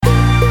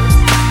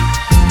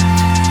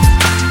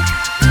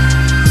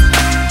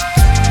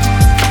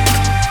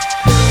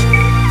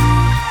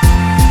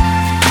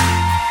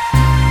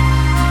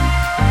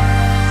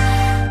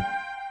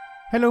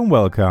Hello and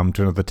welcome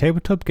to another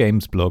Tabletop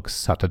Games Blog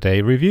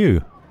Saturday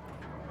review.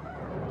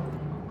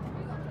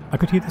 I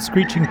could hear the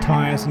screeching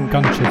tyres and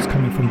gunshots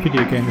coming from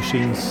video game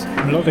machines,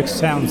 melodic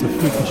sounds of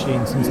food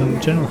machines and some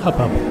general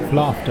hubbub of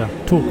laughter,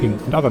 talking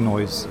and other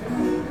noise.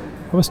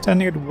 I was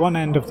standing at one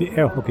end of the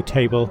air hockey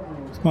table,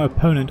 with my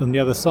opponent on the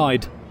other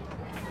side.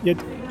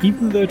 Yet,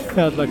 even though it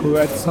felt like we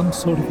were at some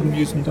sort of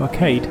amusement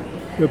arcade,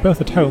 we were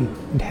both at home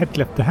and had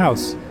left the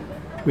house.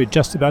 We were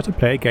just about to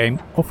play a game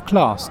of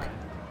Clask.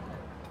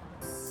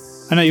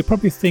 I know you're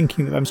probably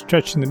thinking that I'm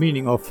stretching the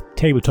meaning of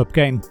tabletop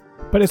game,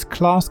 but as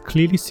Clask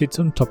clearly sits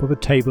on top of the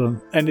table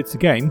and it's a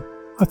game,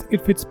 I think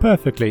it fits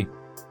perfectly.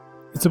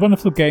 It's a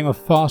wonderful game of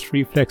fast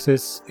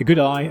reflexes, a good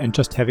eye and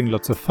just having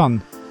lots of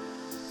fun.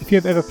 If you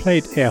have ever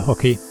played air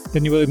hockey,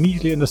 then you will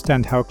immediately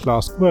understand how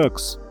Clask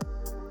works.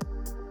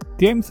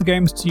 The aim of the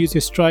game is to use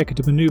your striker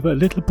to maneuver a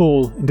little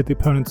ball into the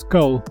opponent's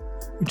goal,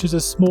 which is a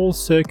small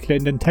circular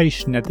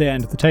indentation at the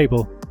end of the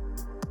table.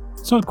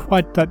 It's not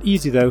quite that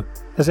easy though,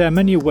 as there are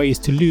many ways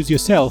to lose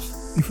yourself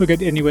if you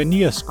get anywhere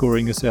near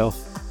scoring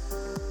yourself.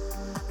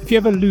 If you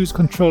ever lose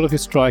control of your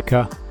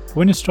striker, or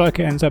when your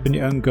striker ends up in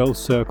your own goal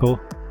circle,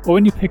 or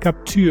when you pick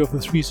up 2 of the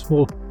 3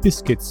 small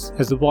biscuits,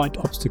 as the white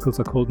obstacles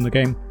are called in the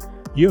game,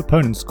 your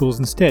opponent scores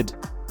instead.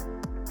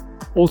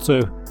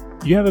 Also,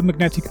 you have a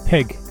magnetic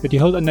peg that you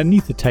hold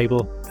underneath the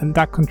table, and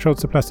that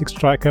controls the plastic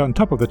striker on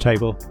top of the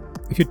table.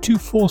 If you're too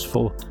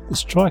forceful, the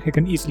striker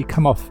can easily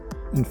come off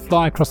and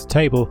fly across the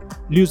table,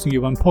 losing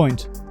you 1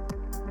 point.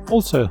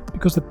 Also,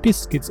 because the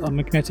biscuits are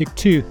magnetic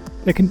too,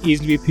 they can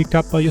easily be picked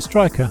up by your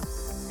striker.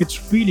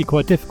 It's really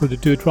quite difficult to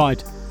do it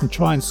right and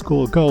try and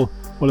score a goal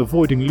while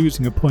avoiding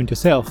losing a point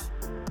yourself.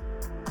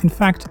 In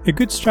fact, a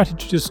good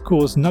strategy to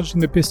score is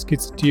nudging the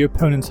biscuits into your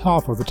opponent's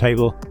half of the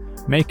table,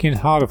 making it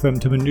harder for them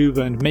to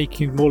maneuver and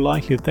making it more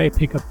likely that they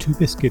pick up 2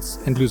 biscuits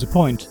and lose a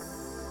point.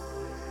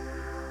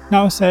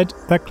 Now I said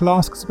that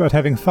Clask is about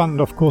having fun,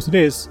 and of course it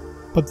is,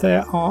 but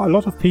there are a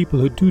lot of people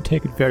who do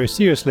take it very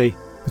seriously,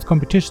 with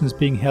competitions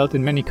being held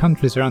in many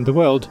countries around the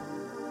world.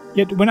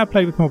 Yet when I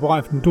played with my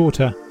wife and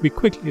daughter, we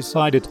quickly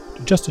decided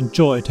to just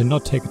enjoy it and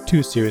not take it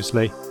too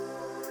seriously.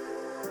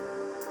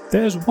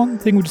 There's one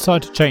thing we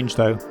decided to change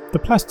though. The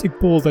plastic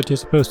ball that you're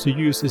supposed to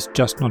use is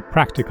just not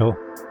practical.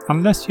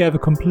 Unless you have a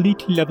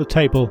completely level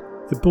table,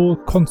 the ball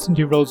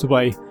constantly rolls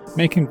away,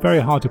 making it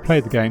very hard to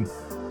play the game.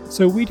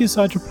 So we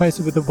decided to replace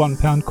it with a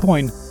 £1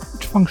 coin,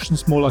 which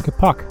functions more like a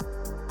puck.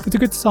 It's a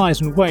good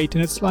size and weight,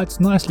 and it slides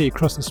nicely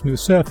across the smooth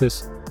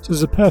surface, so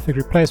it's a perfect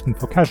replacement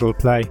for casual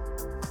play.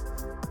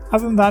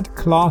 Other than that,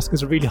 Clask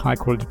is a really high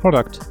quality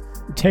product.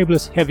 The table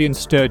is heavy and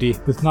sturdy,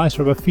 with nice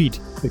rubber feet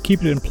that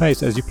keep it in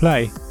place as you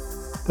play.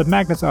 The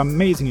magnets are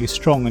amazingly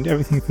strong and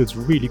everything feels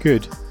really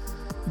good.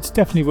 It's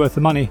definitely worth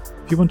the money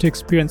if you want to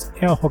experience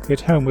air hockey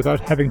at home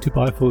without having to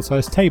buy a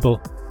full-size table.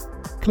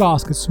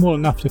 Clask is small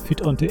enough to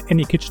fit onto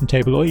any kitchen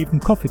table or even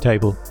coffee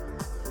table.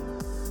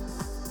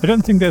 I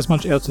don't think there's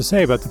much else to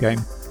say about the game.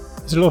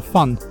 It's a lot of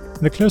fun,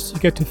 and the closer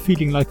you get to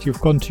feeling like you've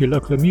gone to your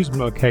local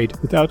amusement arcade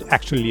without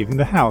actually leaving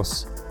the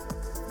house.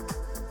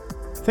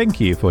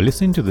 Thank you for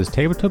listening to this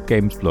Tabletop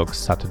Games Blog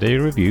Saturday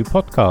Review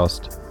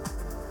podcast.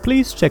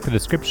 Please check the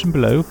description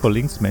below for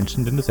links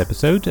mentioned in this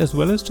episode, as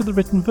well as to the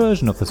written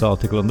version of this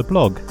article on the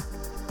blog.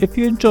 If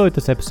you enjoyed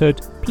this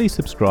episode, please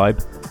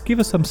subscribe, give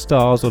us some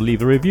stars or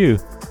leave a review.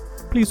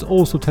 Please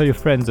also tell your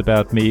friends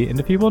about me, and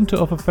if you want to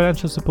offer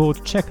financial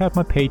support, check out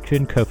my Patreon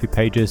and Ko-fi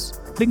pages,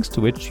 links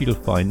to which you'll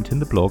find in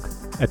the blog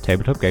at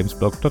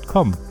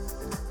tabletopgamesblog.com.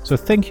 So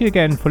thank you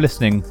again for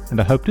listening, and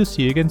I hope to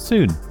see you again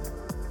soon.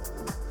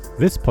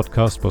 This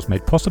podcast was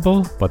made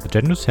possible by the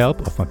generous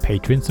help of my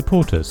Patreon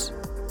supporters.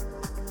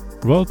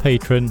 Royal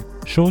Patron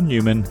Sean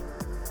Newman,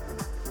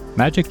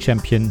 Magic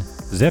Champion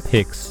Zeb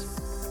Hicks,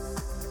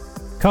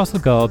 Castle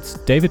Guards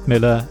David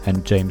Miller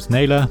and James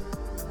Naylor,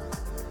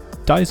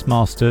 Dice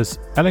Masters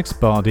Alex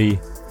Bardi,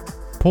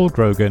 Paul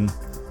Grogan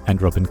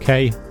and Robin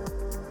Kay,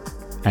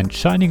 and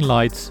Shining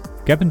Lights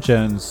Gavin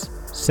Jones,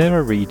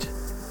 Sarah Reed,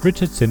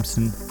 Richard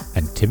Simpson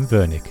and Tim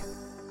Vernick.